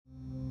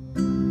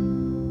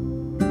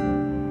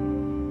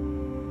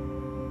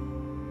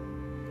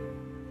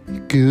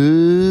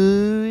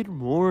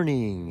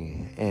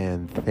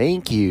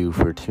Thank you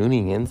for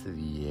tuning into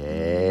the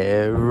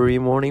Every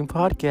Morning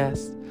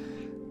Podcast.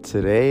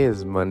 Today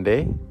is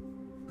Monday,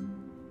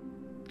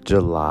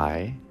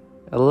 July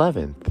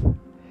 11th.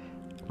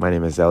 My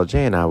name is LJ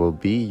and I will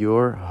be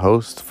your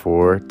host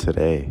for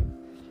today.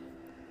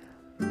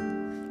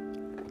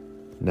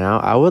 Now,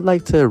 I would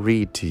like to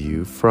read to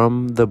you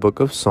from the book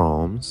of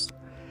Psalms,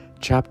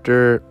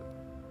 chapter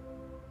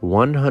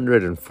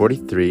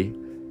 143,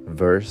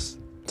 verse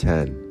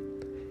 10.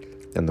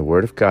 And the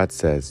Word of God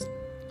says,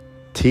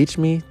 "Teach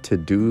me to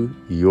do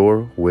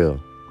your will,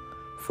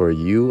 for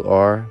you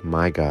are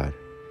my God.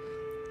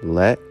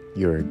 Let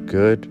your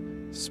good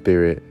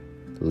spirit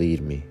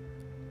lead me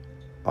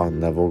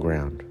on level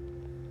ground."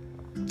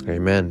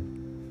 Amen.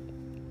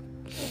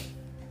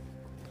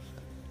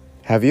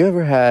 Have you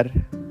ever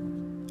had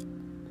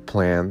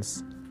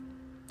plans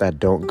that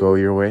don't go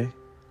your way?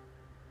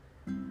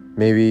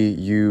 Maybe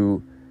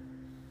you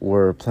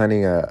were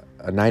planning a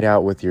night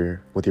out with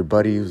your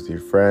buddies, with your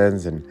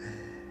friends,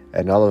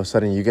 and all of a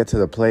sudden you get to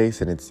the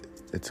place and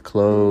it's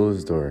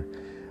closed or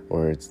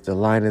it's the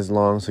line is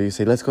long, so you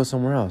say, let's go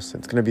somewhere else,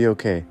 it's gonna be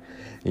okay,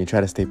 and you try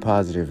to stay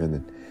positive, and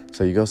then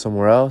so you go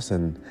somewhere else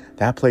and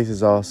that place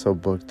is also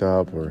booked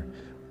up or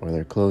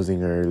they're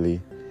closing early,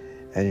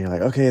 and you're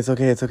like, okay, it's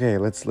okay,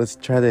 let's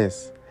try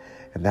this,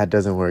 and that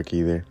doesn't work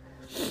either.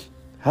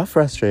 How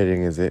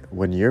frustrating is it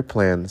when your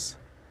plans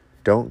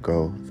don't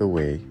go the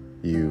way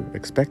you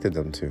expected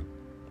them to?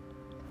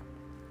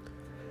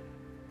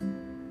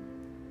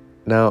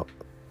 Now,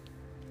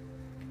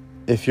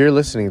 if you're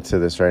listening to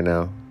this right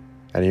now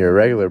and you're a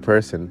regular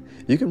person,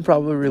 you can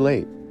probably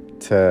relate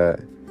to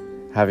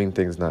having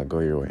things not go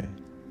your way.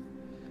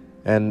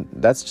 And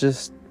that's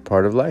just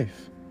part of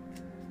life.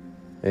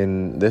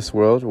 In this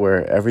world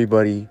where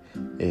everybody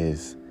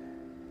is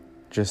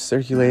just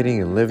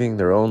circulating and living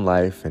their own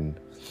life and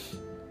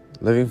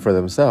living for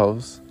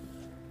themselves,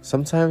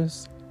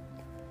 sometimes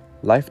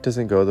life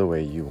doesn't go the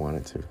way you want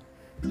it to.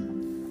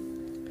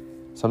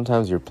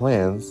 Sometimes your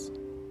plans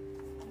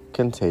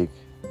can take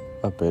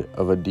a bit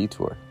of a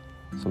detour.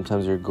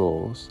 Sometimes your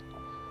goals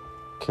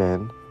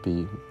can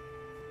be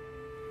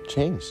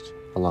changed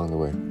along the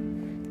way.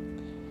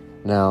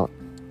 Now,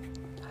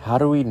 how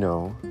do we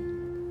know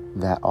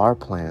that our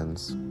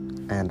plans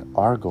and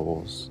our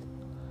goals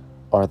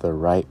are the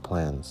right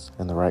plans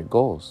and the right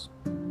goals?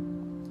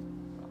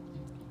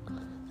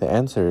 The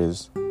answer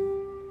is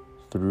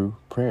through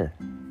prayer,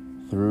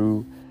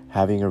 through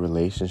having a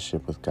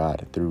relationship with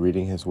God, through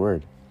reading His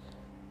Word.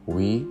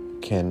 We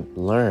can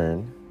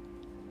learn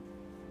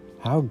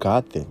how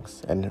God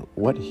thinks and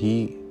what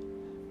He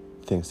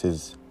thinks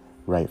is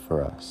right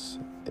for us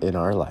in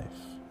our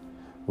life,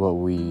 what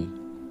we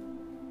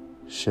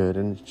should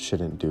and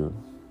shouldn't do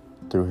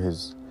through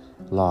His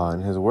law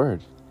and His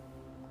Word.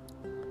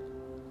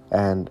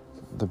 And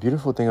the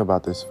beautiful thing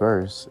about this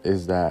verse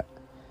is that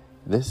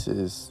this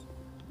is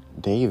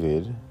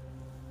David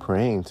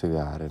praying to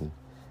God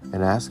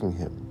and asking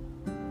Him,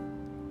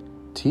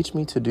 teach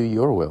me to do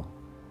your will,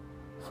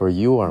 for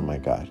you are my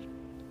God.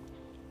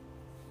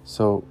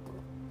 So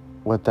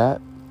what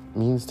that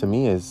means to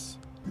me is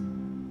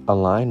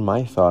align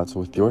my thoughts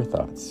with your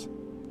thoughts.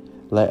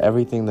 Let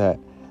everything that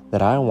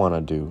I want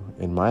to do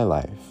in my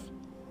life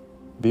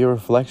be a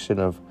reflection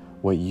of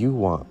what you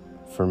want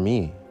for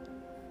me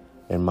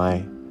in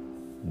my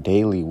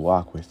daily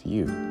walk with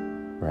you,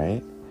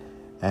 right?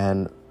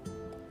 And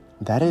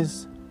that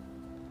is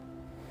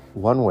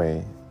one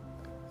way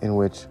in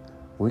which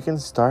we can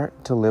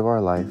start to live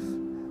our life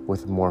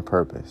with more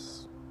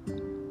purpose.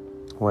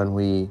 When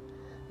we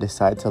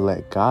decide to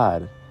let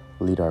God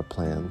lead our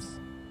plans,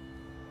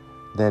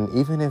 then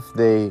even if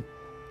they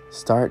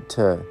start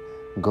to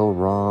go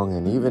wrong,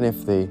 and even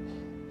if they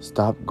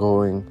stop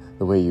going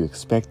the way you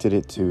expected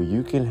it to,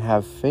 you can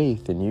have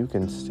faith and you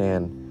can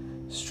stand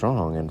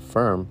strong and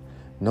firm,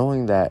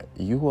 knowing that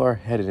you are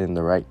headed in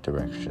the right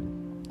direction,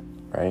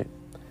 right?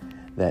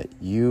 That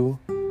you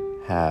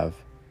have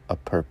a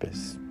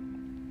purpose,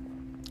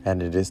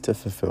 and it is to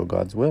fulfill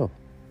God's will.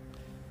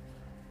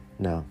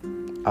 Now,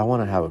 I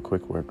want to have a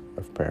quick word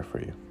of prayer for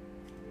you.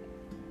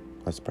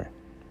 Let's pray.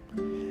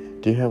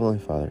 Dear Heavenly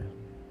Father,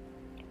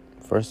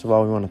 first of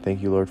all, we want to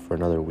thank you, Lord, for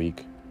another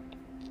week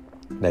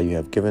that you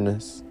have given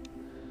us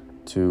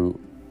to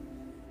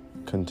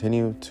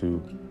continue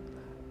to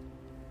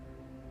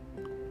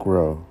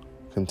grow,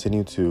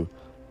 continue to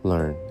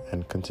learn,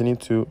 and continue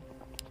to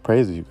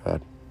praise you,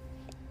 God.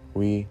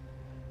 We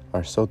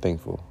are so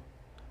thankful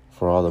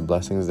for all the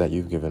blessings that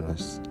you've given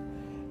us.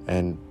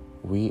 And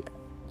we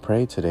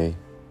pray today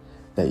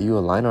that you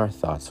align our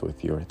thoughts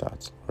with your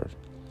thoughts, Lord.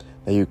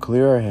 That you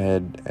clear our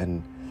head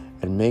and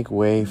make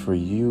way for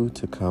you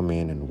to come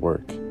in and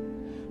work.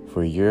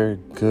 For your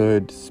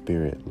good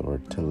spirit,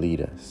 Lord, to lead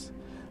us.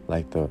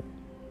 Like the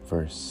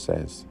verse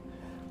says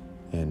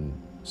in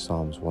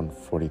Psalms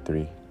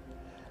 143.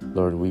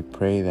 Lord, we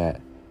pray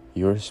that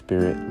your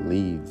spirit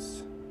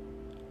leads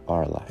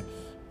our life.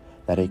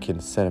 That it can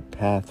set a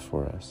path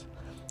for us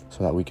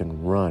so that we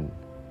can run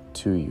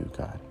to you,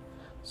 God.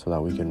 So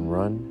that we can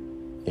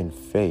run in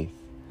faith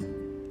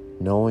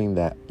knowing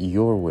that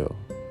your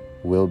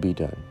will be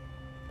done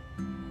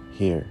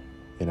here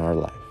in our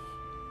life.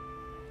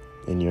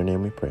 In your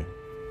name we pray.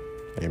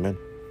 Amen.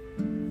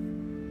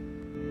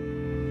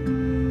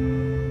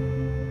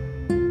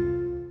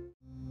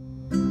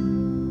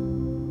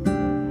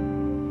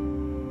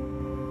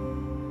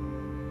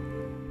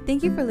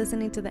 Thank you for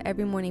listening to the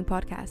Every Morning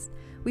podcast.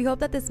 We hope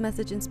that this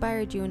message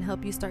inspired you and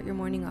helped you start your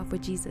morning off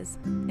with Jesus.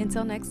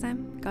 Until next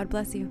time, God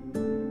bless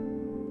you.